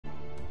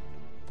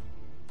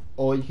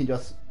or you can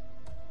just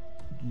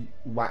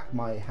whack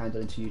my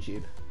handle into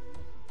YouTube.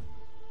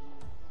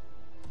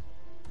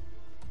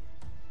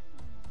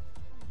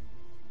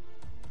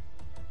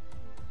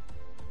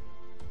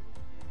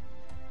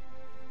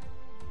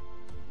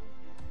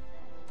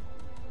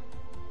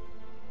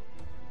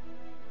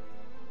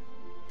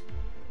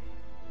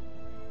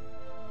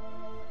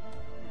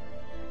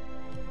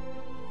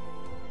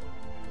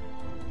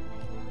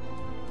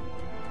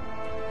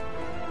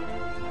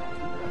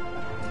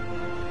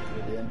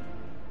 Brilliant.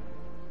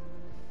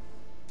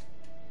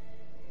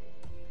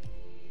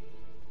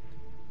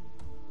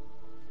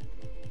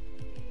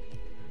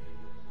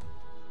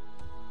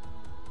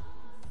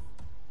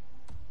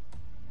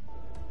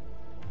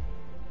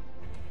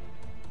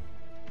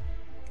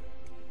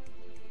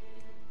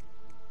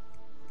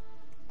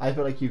 I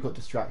feel like you got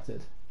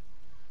distracted.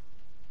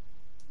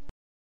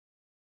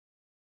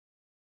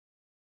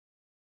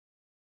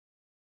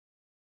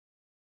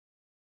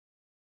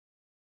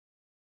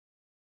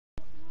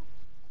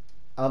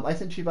 I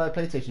sent you via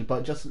PlayStation,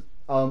 but just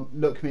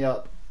look me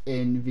up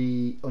on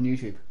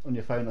YouTube on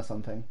your phone or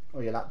something,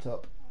 or your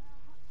laptop.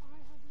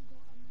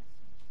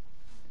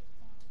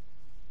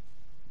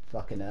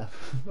 Fucking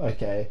F.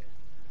 Okay.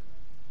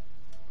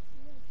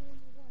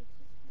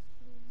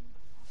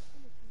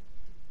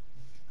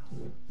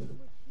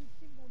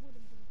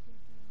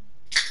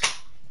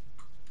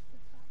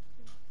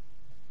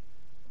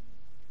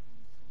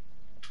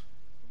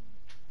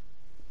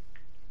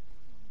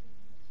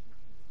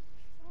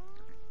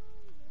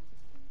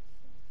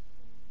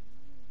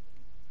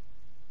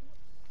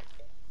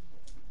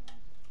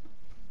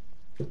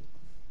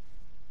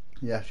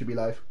 Yeah, should be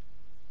live.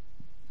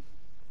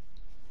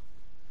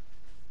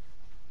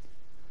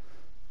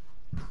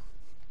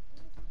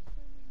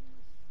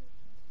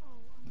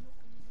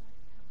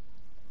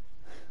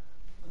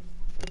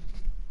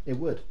 It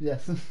would,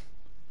 yes.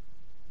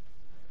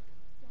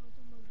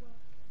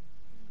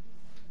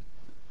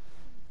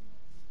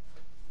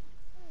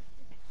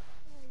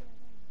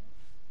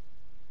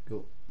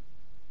 Cool.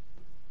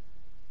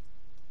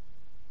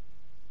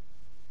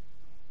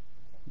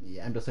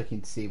 Yeah, I'm just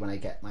looking to see when I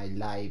get my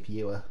live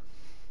viewer.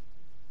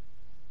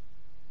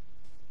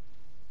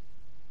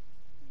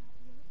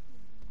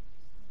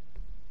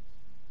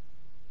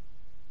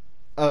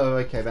 Oh,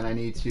 okay, then I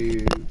need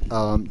to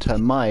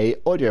turn my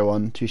audio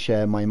on to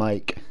share my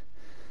mic.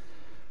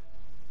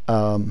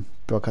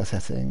 Broadcast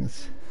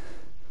settings.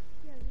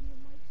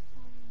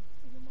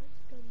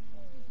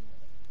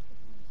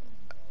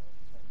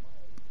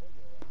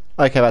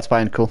 Okay, that's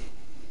fine, cool.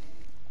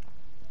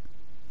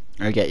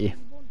 I get you.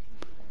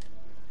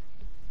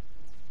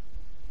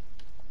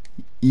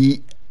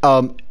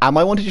 Am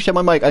I wanting to share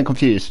my mic? I'm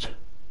confused.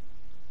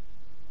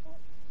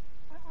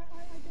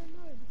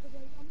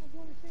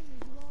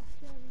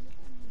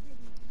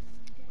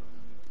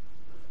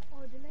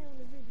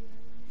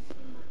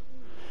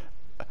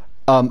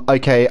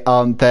 Okay,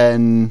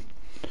 then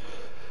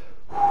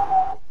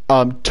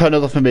turn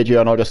it off the video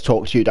and I'll just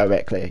talk to you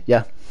directly,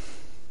 yeah?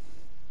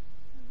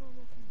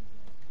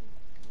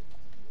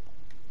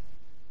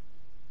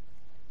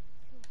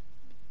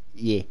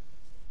 Yeah.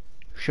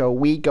 So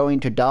we going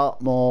to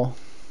Dartmoor.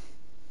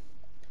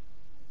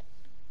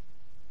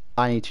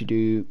 I need to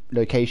do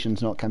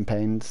locations, not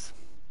campaigns.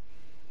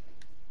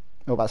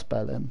 Oh, that's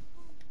Berlin.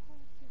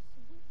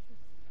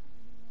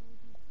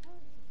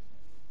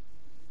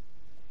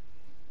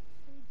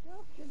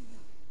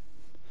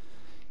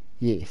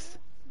 Yes.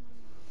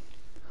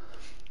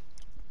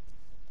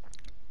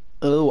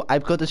 Oh,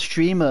 I've got a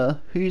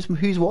streamer.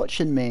 Who's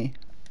watching me?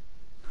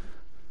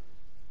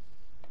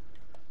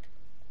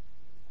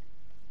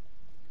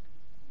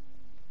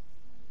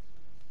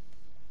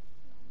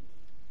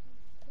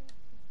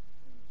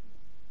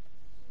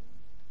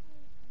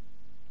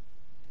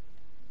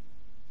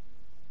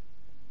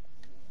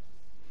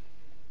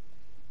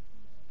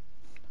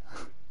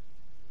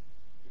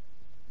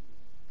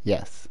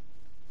 Yes.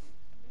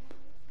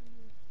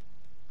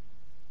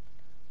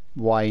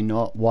 Why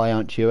not? Why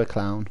aren't you a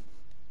clown?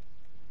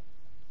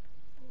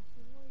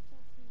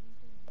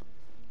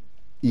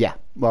 Yeah.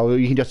 Well,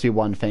 you can just do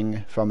one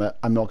thing from it.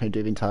 I'm not going to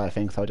do the entire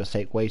thing, so I'll just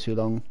take way too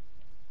long.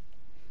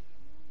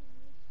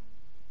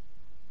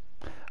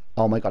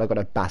 Oh my god, I got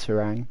a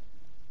batarang.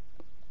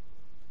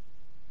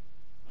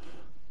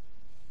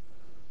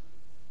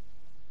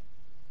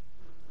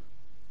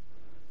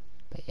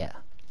 But yeah.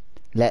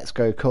 Let's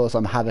go cause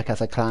some havoc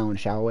as a clown,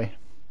 shall we?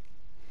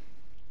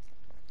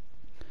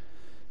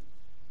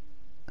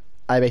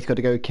 I basically got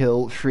to go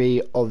kill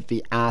 3 of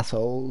the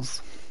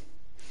assholes.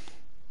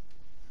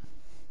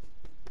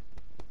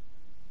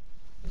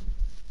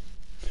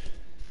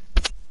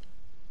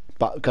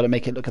 But got to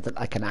make it look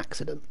like an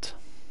accident.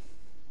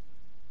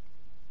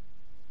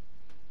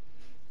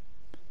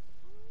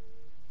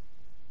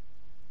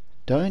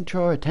 Don't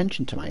draw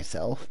attention to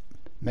myself.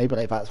 Maybe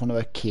like that's one of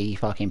the key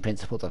fucking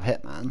principles of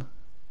Hitman.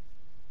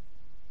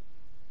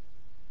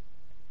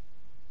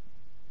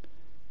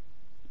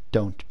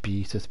 Don't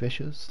be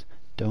suspicious.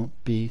 Don't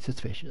be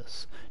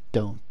suspicious.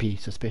 Don't be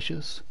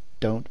suspicious.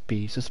 Don't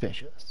be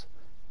suspicious.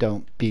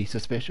 Don't be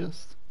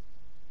suspicious.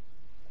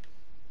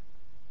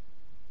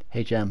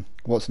 Hey Jem,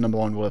 what's the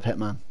 #1 rule of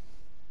Hitman?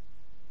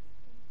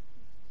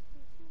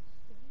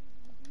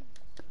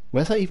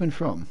 Where's that even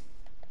from?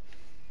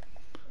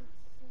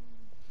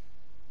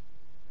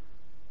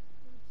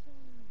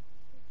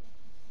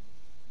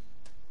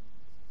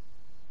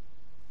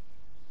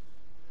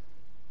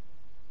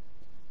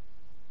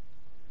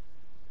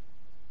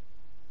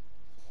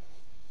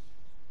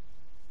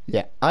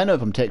 Yeah, I know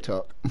from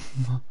TikTok.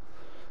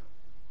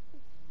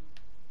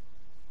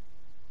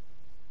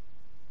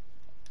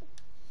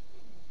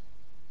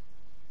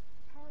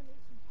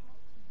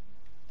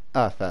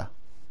 Ah, fair.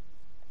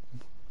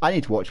 I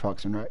need to watch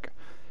Parks and Rec.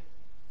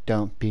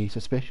 Don't be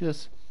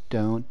suspicious.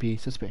 Don't be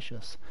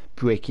suspicious.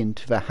 Break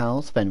into the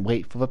house, then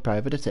wait for the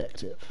private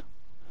detective.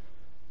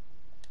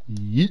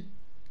 Yeet.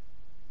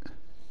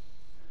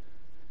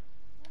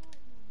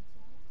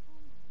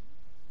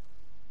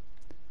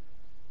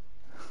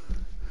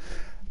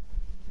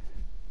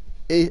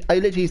 I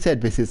literally said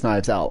this is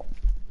Knives Out,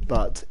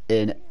 but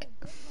in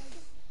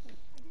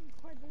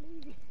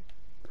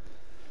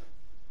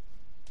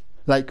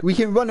like we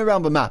can run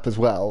around the map as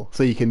well,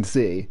 so you can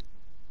see.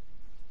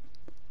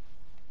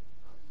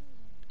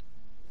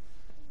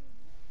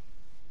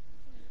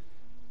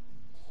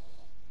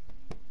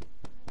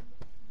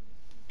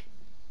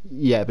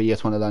 Yeah, but you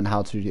just want to learn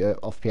how to do it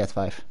off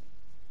PS5.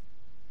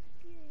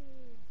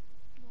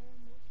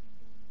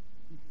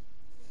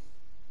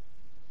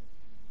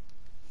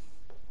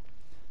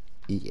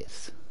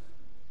 Yes.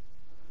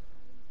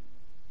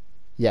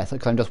 Yes,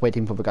 because I'm just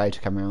waiting for the guy to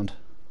come around.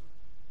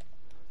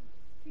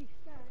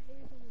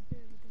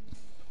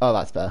 Oh,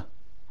 that's fair.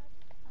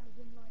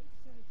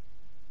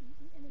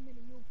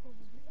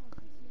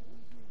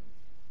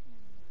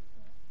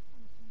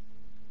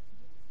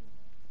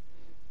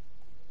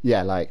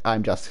 Yeah, like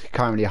I'm just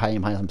currently hiding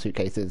behind some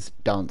suitcases,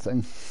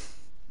 dancing.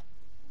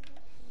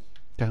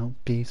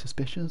 Don't be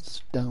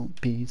suspicious.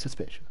 Don't be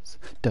suspicious.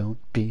 Don't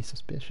be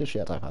suspicious.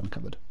 Shit, I've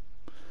uncovered.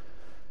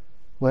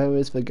 Where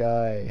is the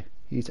guy?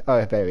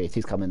 Oh, there he is.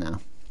 He's coming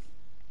now.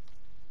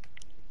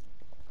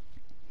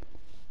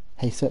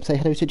 Hey, Sip, say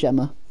hello to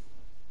Gemma.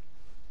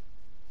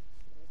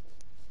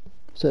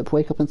 Sip,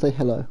 wake up and say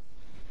hello.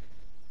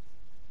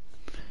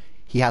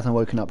 He hasn't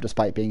woken up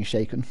despite being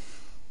shaken.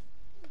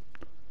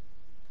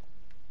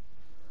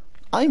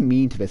 I'm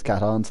mean to this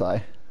cat, aren't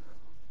I?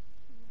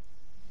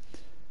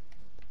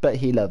 But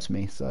he loves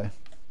me, so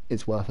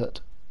it's worth it.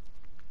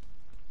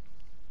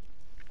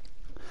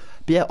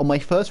 But yeah, on my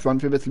first run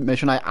through this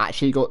mission, I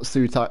actually got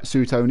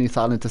Sutoni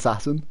Silent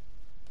Assassin.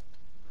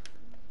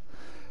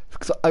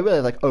 Because I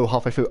realized, like, oh,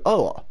 halfway through,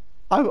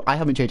 I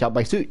haven't changed out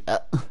my suit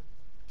yet.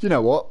 You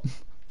know what?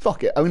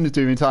 Fuck it, I'm going to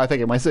do the entire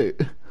thing in my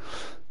suit.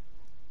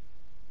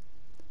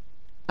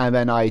 And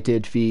then I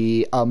did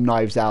the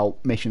Knives Out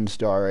mission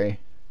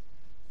story,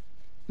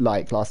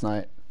 like, last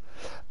night.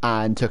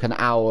 And took an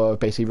hour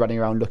basically running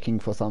around looking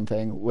for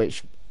something,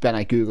 which then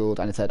I googled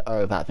and it said,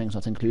 oh, that thing's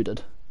not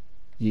included.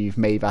 You've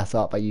made that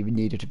up, but you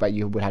needed to, but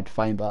you would have to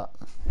find that.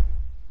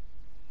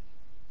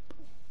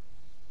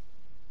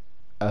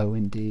 Oh,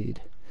 indeed.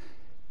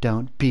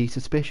 Don't be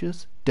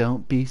suspicious.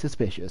 Don't be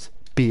suspicious.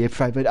 Be a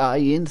private eye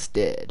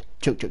instead.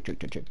 Choke, choke, choke,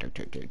 choke, choke, choke,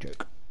 choke, choke,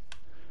 choke.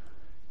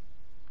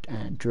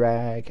 And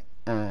drag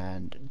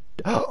and...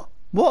 Oh!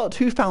 What?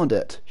 Who found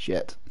it?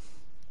 Shit.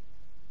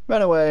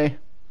 Run away.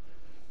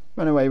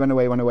 Run away, run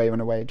away, run away,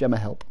 run away. Gemma,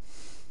 help.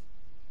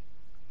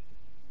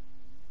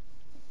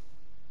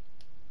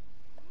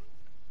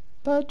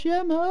 But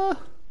Gemma...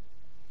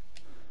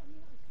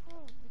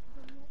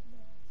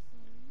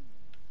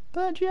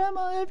 But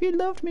Gemma, if you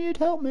loved me, you'd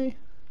help me.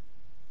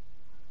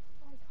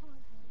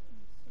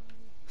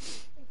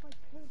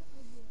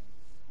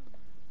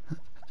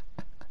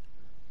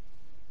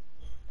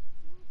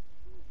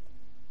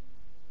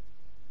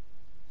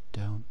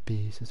 Don't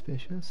be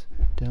suspicious.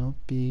 Don't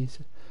be...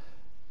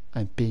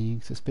 I'm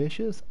being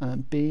suspicious.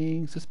 I'm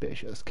being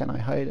suspicious. Can I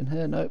hide in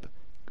here? Nope.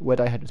 Where'd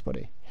I hide this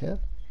body? Here?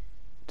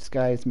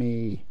 Disguise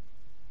me.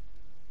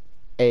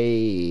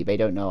 Hey, they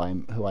don't know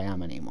who I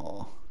am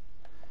anymore.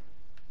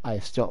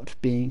 I've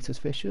stopped being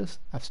suspicious.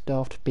 I've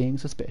stopped being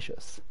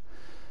suspicious.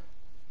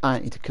 I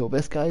need to kill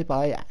this guy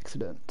by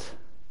accident.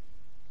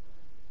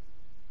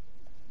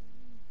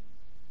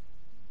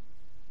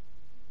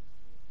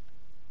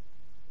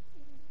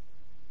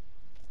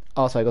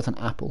 Also, I got an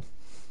apple.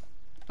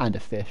 And a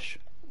fish.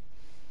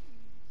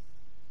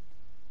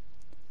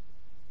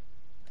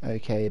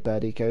 Okay,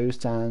 birdie, go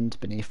stand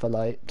beneath the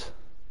light.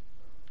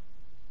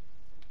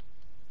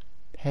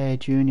 Hey,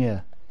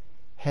 Junior.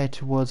 Head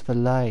towards the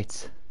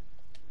light.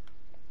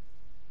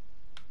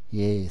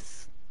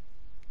 Yes.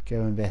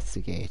 Go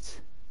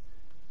investigate.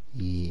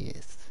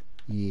 Yes.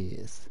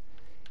 Yes.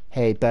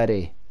 Hey,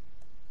 buddy.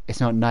 It's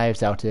not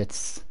Knives Out,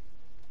 it's...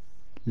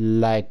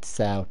 Lights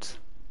Out.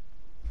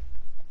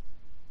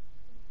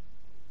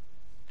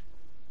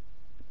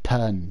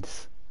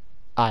 Tons.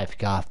 I've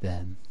got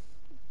them.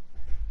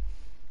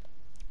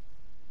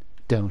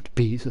 Don't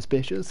be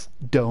suspicious.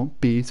 Don't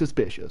be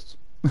suspicious.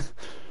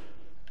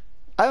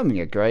 I'm having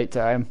a great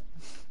time.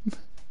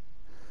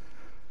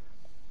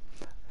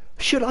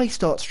 Should I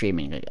start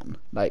streaming again?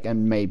 Like,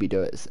 and maybe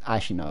do it?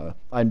 Actually, no.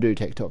 I do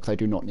TikToks. I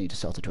do not need to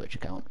start a Twitch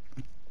account.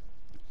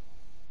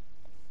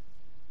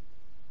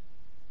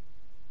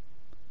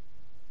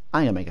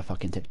 I'm gonna make a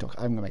fucking TikTok.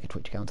 I'm gonna make a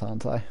Twitch account,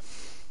 aren't I?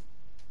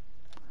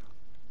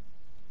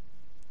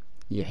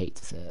 You hate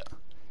to see it.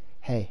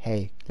 Hey,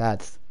 hey,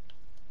 lads.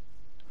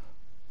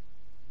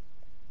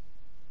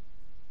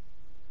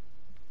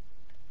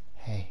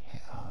 Hey,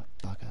 hey, oh,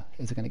 bugger.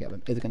 Is it gonna get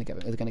them? Is it gonna get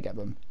them? Is it gonna get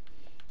them?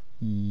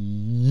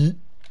 Yeet.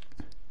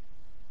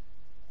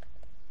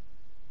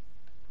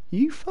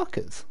 You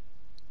fuckers.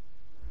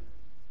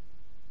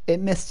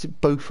 It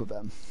missed both of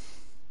them.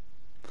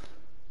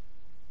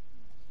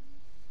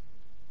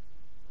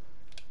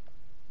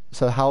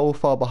 So how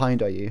far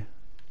behind are you?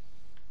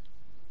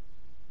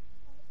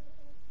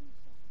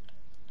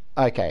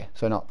 Okay,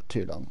 so not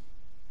too long.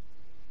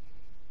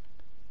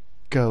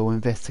 Go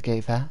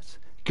investigate that.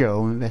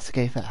 Go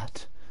investigate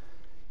that.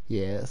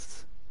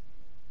 Yes.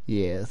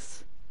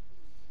 Yes.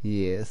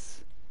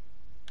 Yes.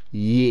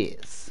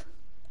 Yes.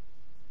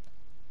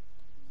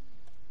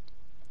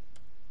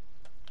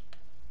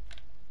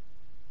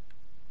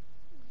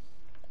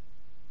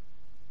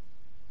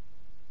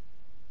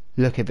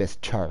 Look at this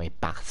Tory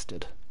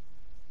bastard.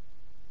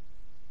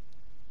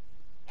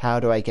 How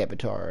do I get the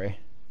Tory?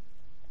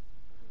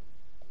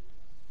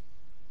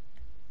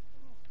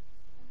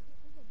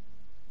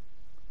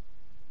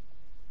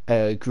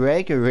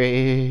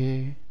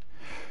 Gregory.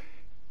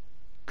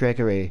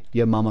 Gregory,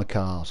 your mama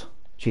called.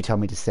 She told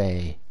me to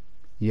say,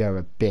 you're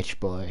a bitch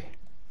boy.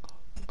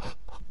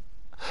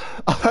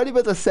 I've only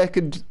been the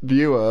second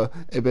viewer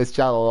in this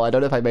channel. I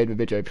don't know if I made the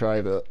video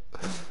private.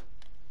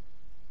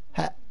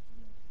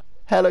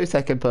 Hello,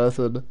 second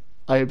person.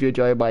 I hope you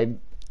enjoy my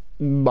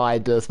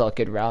mindless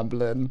fucking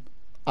rambling.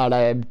 And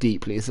I am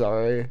deeply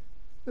sorry.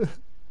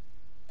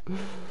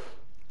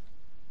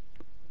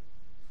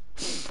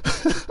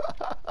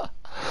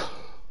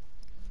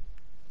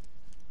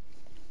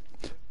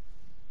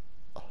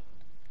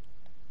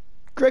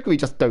 Gregory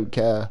just don't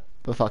care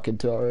for fucking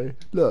Tory.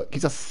 Look, he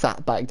just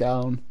sat back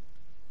down.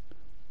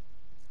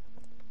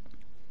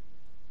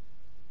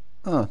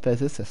 Oh, there's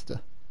his sister.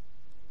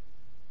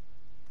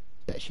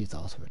 Bet she's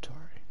also a Tory.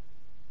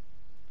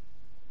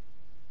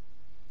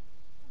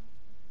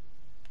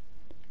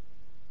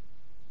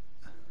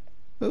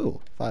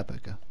 Ooh, fire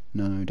poker.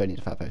 No, don't need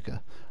a fire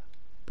poker.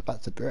 But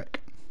that's a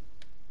brick.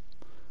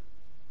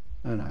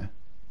 Oh no.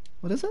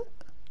 What is it?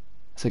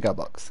 Cigar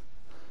box.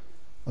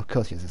 Of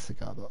course he has a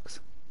cigar box.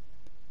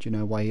 Do you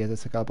know why he has a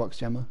cigar box,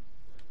 Gemma?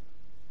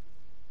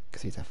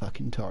 Because he's a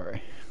fucking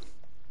Tory.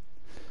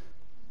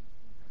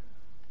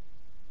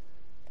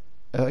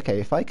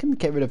 Okay, if I can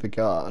get rid of a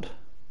guard.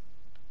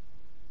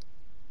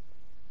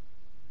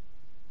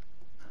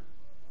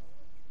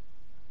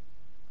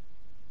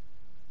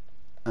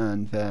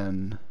 And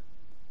then...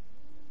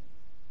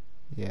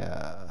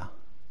 yeah.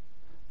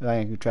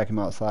 I can drag him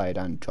outside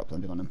and drop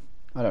something on him.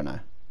 I don't know.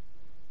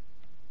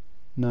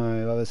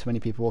 No, there's so many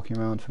people walking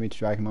around for me to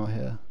drag him out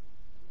here.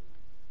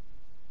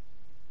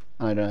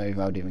 I don't know if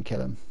I would even kill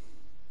him.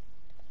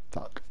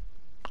 Fuck.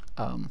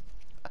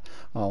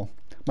 Oh.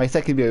 My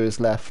second view is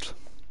left.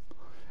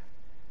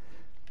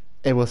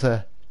 It was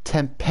a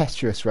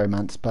tempestuous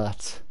romance,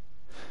 but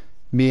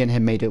me and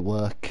him made it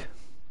work.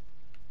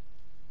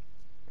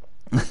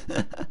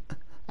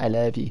 I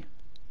love you.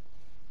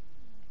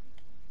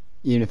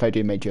 Even if I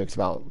do make jokes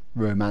about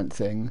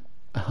romancing,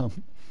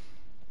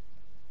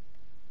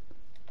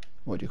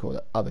 what do you call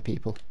it? Other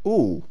people.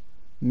 Ooh,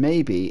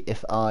 maybe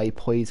if I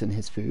poison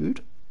his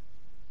food.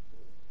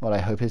 What I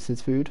hope is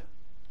his food.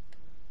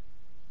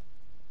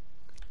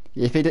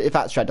 If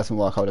that strat doesn't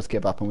work, I'll just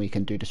give up and we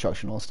can do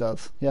destruction all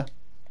stars. Yeah.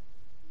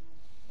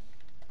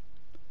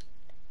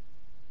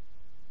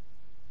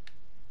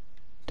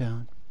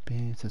 Don't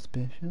be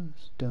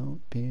suspicious.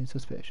 Don't be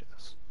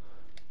suspicious.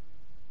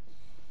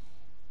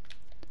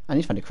 I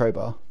need to find a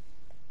crowbar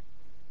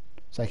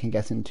so I can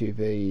get into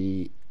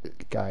the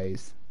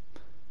guys,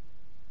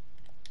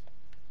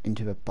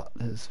 into the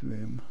butler's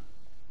room.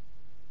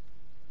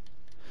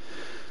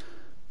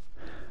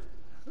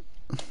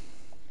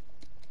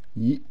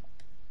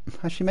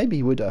 Actually, maybe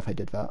he would if I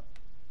did that.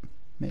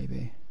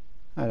 Maybe.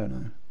 I don't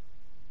know.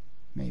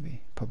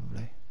 Maybe.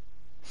 Probably.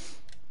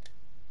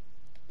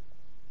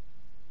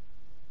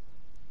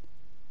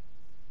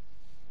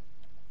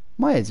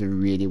 My head's a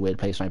really weird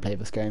place when I play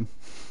this game.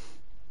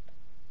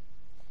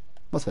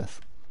 What's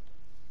this?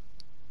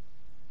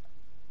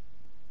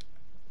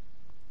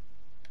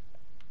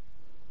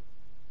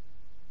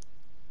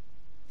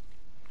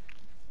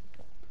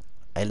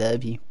 I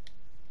love you.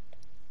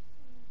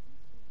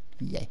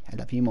 Yeah, I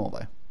love you more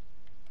though.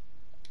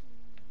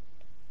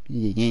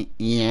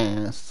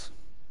 Yes.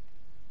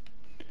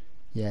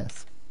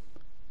 Yes.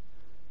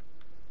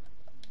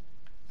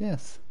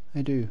 Yes,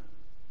 I do.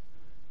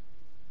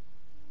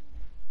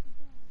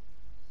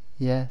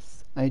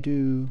 Yes, I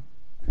do.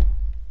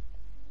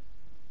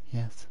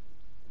 Yes.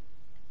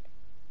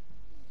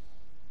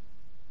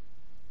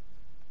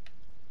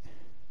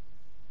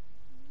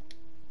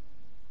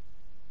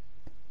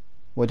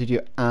 What did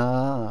you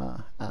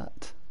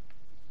at?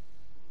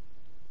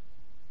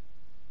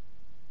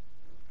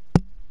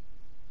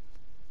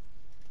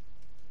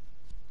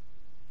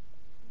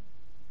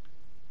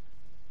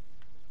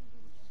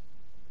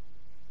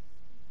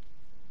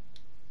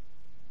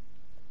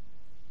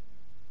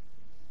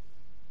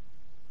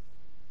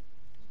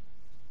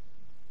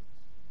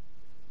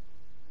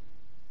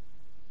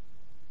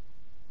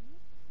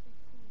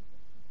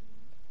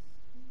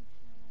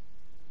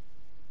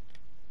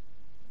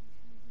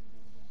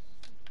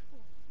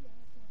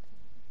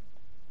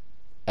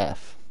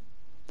 F.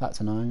 That's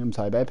annoying. I'm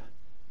sorry, babe.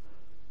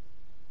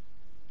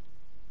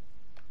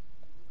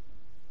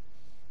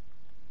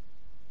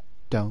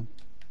 Don't.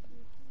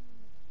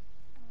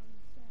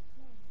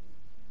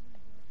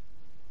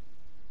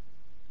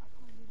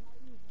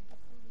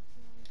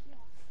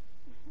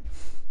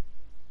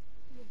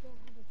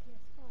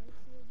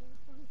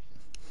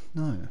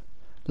 No.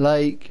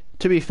 Like,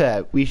 to be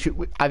fair, we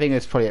should. I think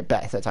it's probably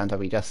better at times that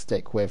we just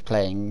stick with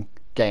playing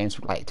games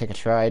like Ticket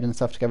to Ride and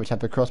stuff together, which have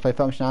the crossplay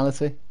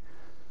functionality.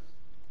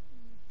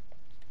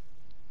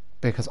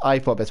 Because I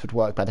thought this would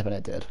work better than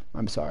it did.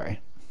 I'm sorry.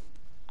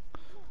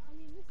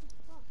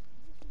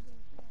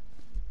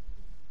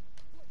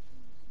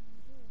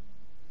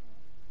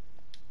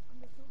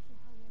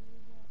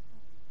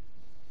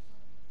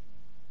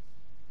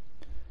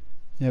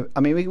 Yeah,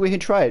 I mean, we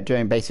could try it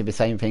doing basically the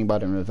same thing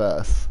but in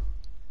reverse.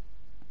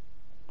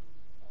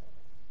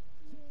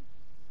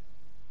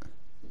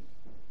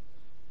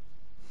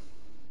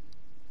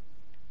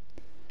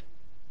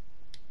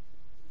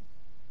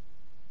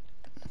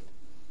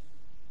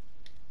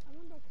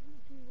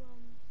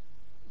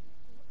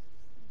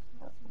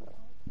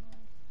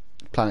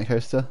 Planet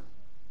Coaster.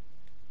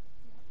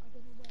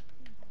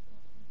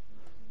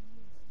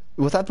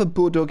 Was that the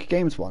Bulldog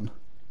Games one?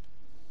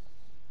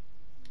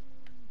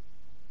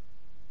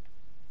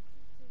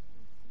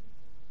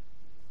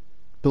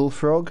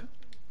 Bullfrog?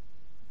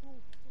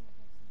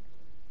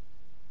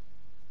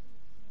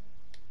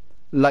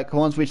 Like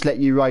ones which let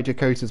you ride your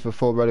coasters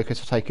before Roller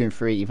Coaster Tycoon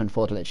 3 even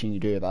thought of letting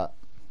you do that.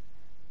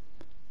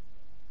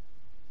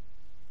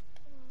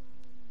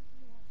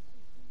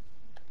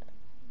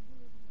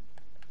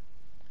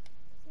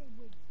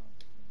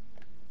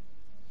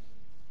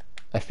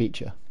 A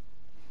feature.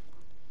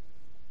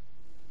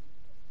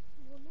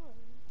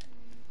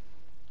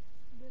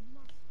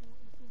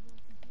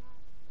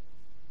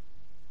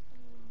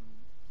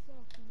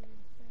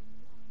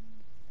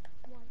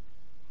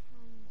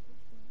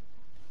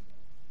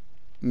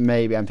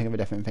 Maybe I'm thinking of a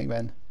different thing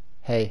then.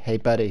 Hey,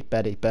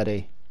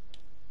 buddy.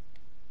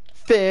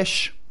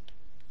 Fish!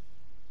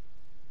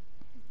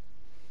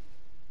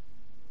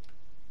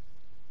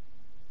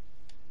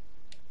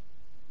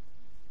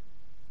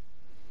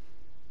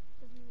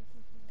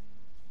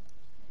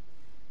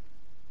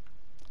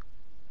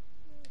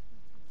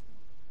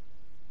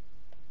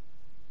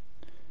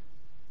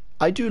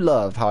 I do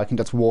love how I can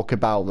just walk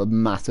about with a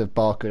massive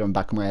barcode on the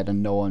back of my head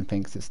and no one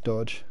thinks it's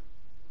Dodge.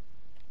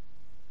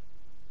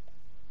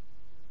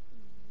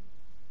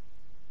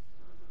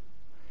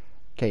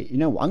 Okay, you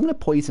know what? I'm going to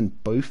poison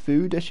both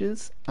food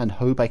dishes and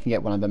hope I can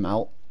get one of them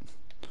out.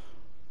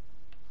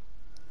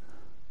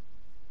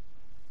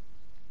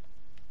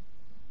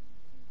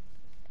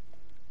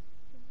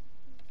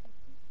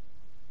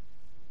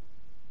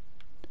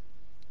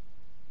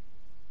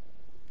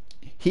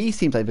 He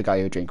seems like the guy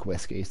who would drink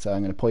whiskey, so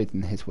I'm going to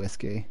poison his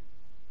whiskey.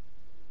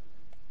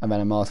 And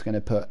then I'm also going to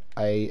put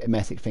a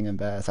emetic thing in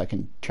there so I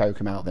can choke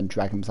him out, then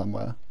drag him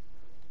somewhere.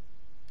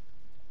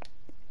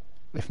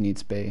 If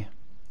needs be.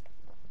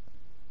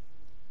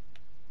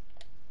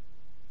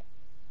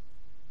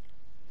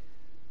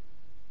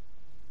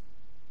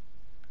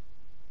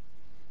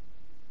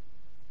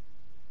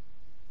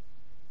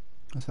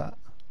 What's that?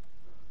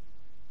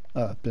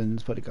 Oh,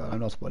 Ben's bodyguard.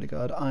 I'm not a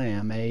bodyguard. I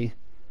am a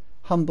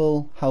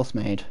humble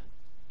housemaid.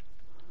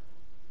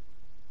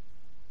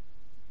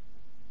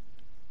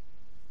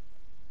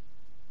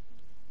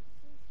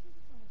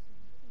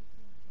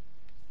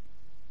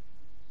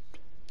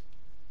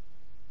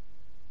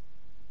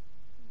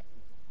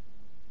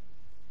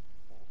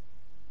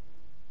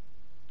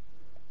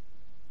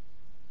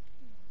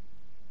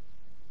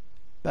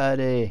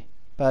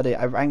 Buddy,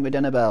 I rang the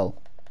dinner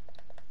bell.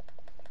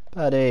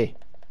 Buddy.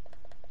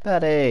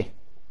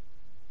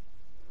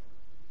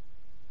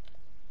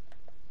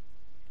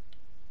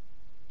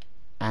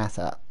 Ass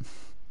up.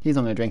 He's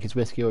not going to drink his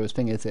whiskey or his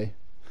thing, is he?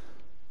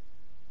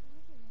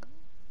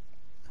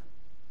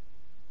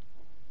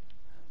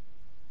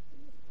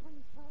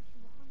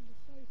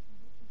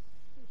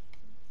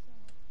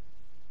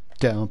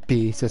 Don't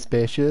be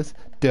suspicious.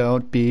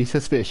 Don't be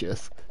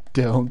suspicious.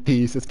 Don't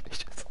be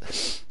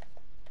suspicious.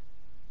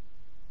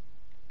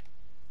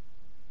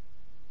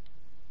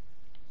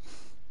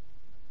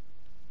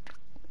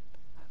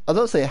 I was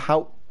about to say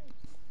how.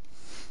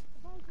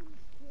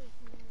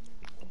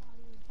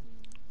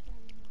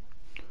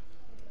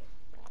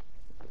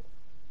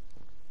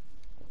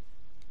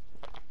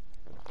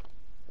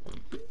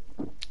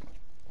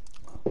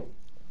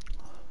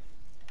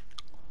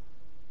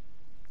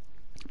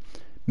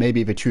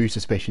 Maybe the true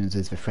suspicions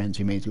is the friends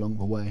we made along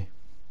the way.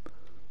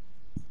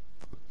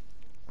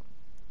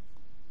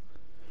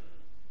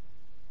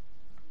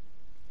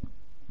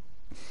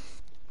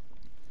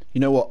 You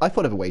know what? I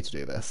thought of a way to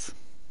do this.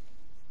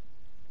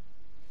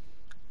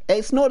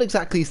 It's not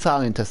exactly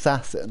Silent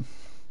Assassin,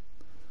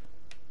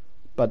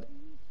 but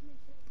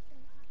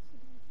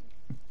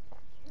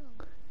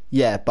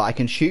yeah, but I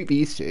can shoot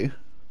these two,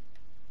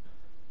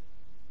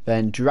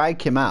 then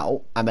drag him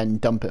out, and then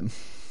dump him.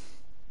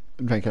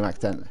 And drag him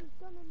accidentally.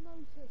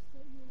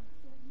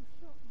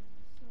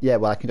 Yeah,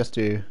 well, I can just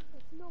do.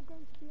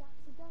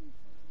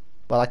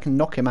 Well, I can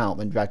knock him out,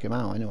 then drag him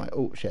out anyway.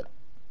 Oh shit.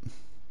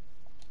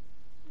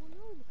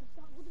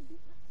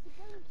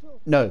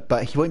 No,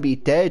 but he won't be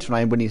dead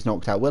when he's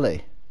knocked out, will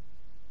he?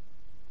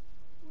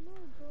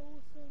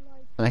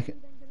 And I can,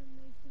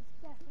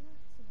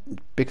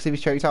 because if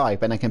he's choked out,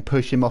 then I can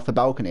push him off the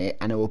balcony,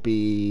 and it will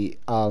be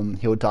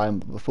he'll die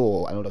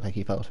before, and it'll look like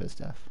he fell to his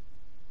death.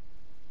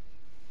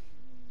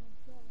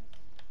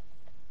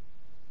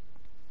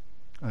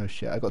 Oh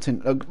shit! I got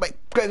to. Oh, wait,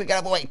 Gregory, get out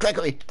of the way!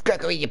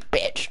 Gregory, you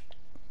bitch!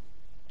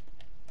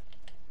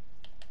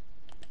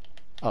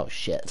 Oh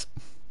shit!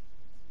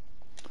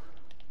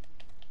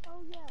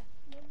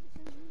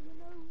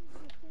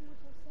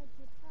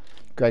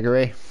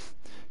 Gregory,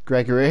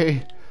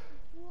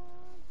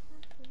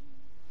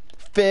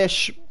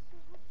 fish.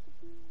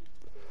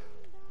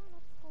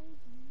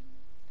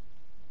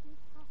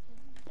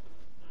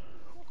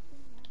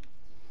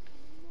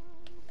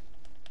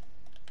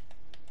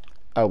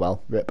 Oh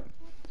well, rip.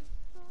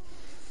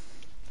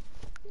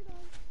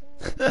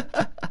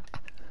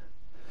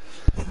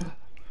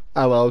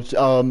 Oh well. Do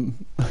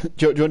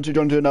you want to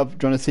do another?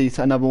 Do you want to see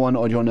another one,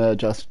 or do you want to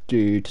just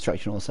do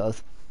distraction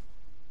cells?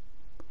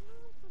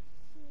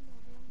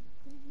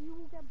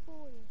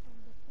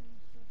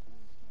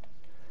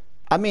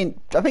 I mean,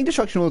 I think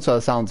destruction also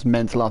sounds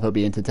mental enough. It'll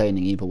be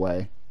entertaining either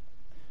way.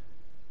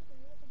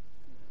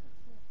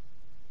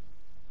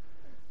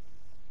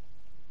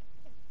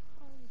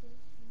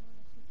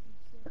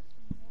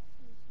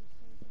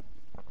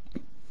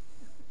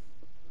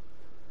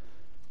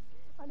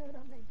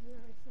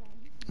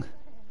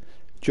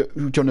 Do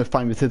you want to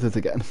find the scissors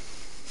again?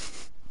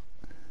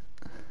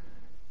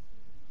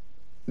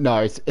 No,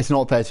 it's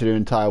not fair to do an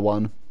entire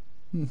one,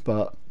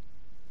 but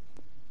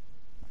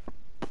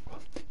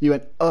you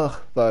went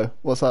ugh though.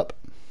 What's up?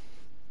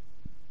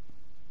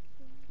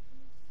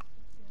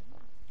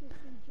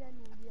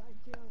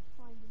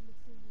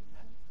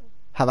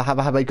 Have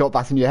I got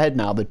that in your head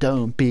now? But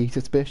don't be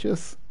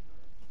suspicious.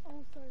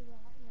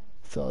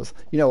 So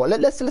you know what?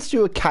 Let's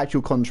do a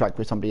casual contract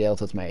with somebody else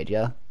has made.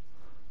 Yeah.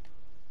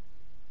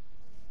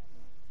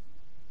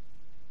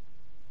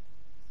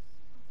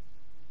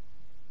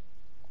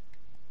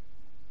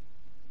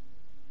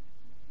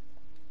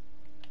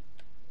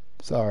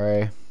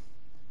 Sorry.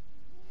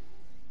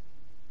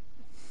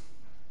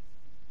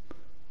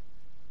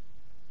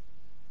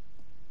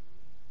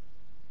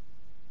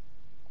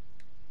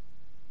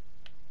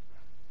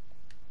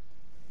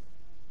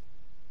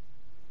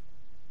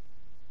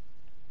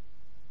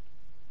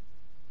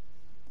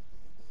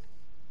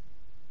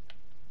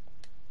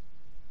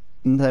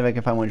 And then if I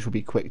can find one which will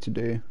be quick to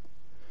do.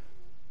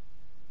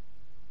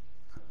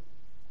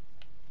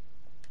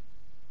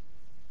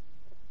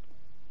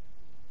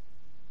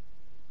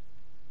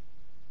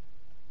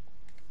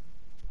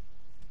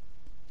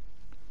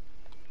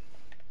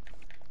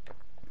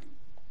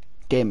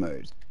 Game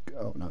mode.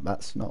 Oh no,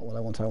 that's not what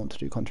I want. I want to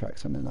do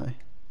contracts, and then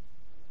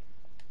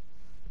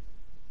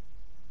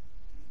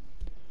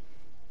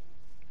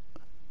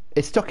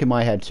it's stuck in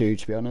my head too,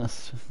 to be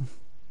honest.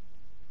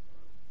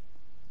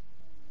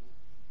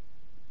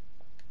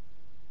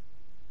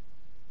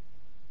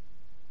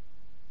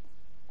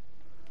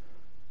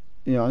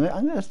 You know,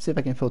 I'm gonna see if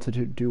I can filter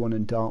to do one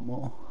in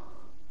Dartmoor.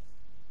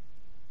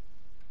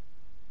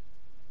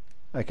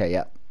 Okay,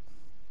 yeah.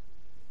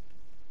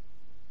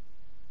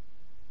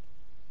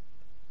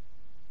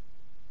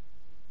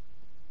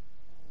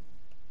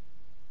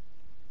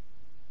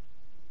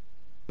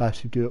 But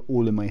to do it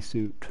all in my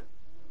suit.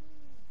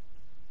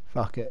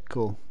 Fuck it,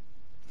 cool.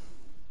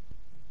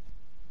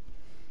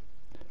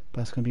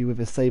 But it's gonna be with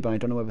a saber. I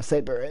don't know where the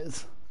saber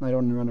is. I don't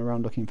want to run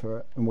around looking for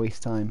it and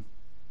waste time.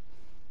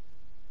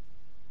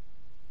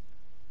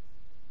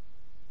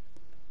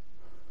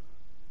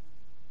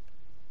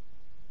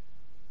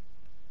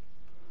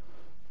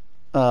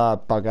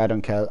 Bug, I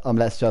don't care.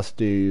 Let's just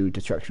do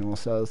destructional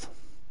cells.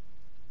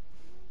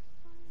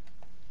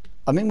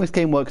 I think this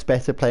game works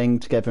better playing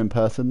together in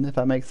person, if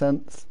that makes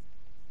sense.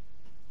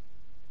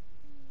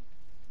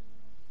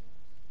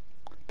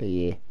 But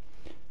yeah.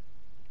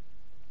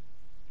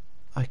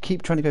 I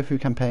keep trying to go through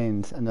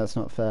campaigns, and that's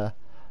not fair.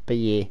 But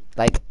yeah,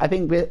 like, I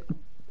think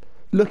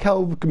look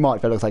how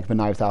much that looks like the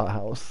Knives Out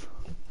house.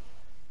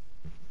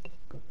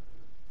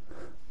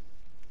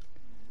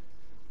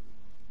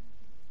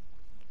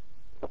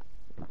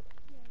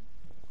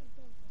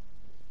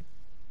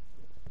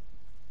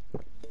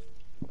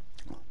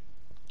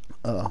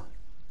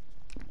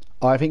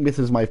 I think this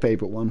is my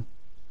favourite one.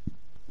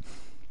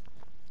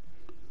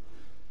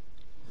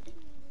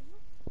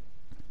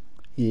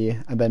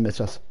 Yeah, and then there's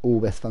just all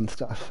this fun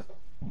stuff.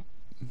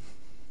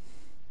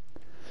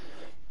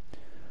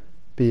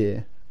 But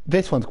yeah,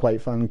 this one's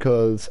quite fun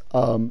because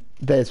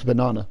there's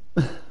banana.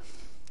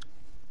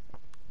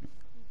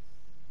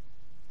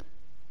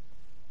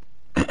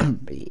 But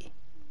yeah.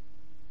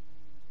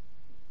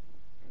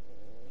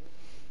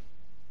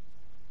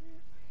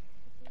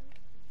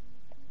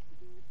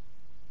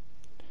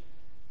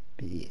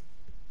 But yeah.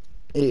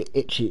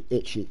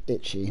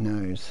 Itchy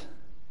nose.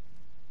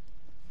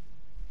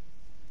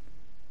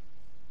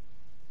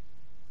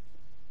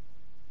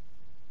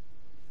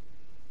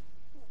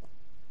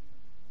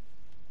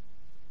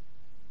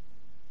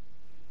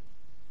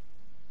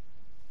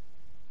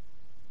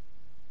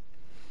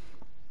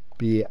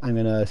 But yeah, I'm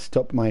gonna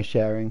stop my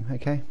sharing,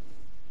 okay?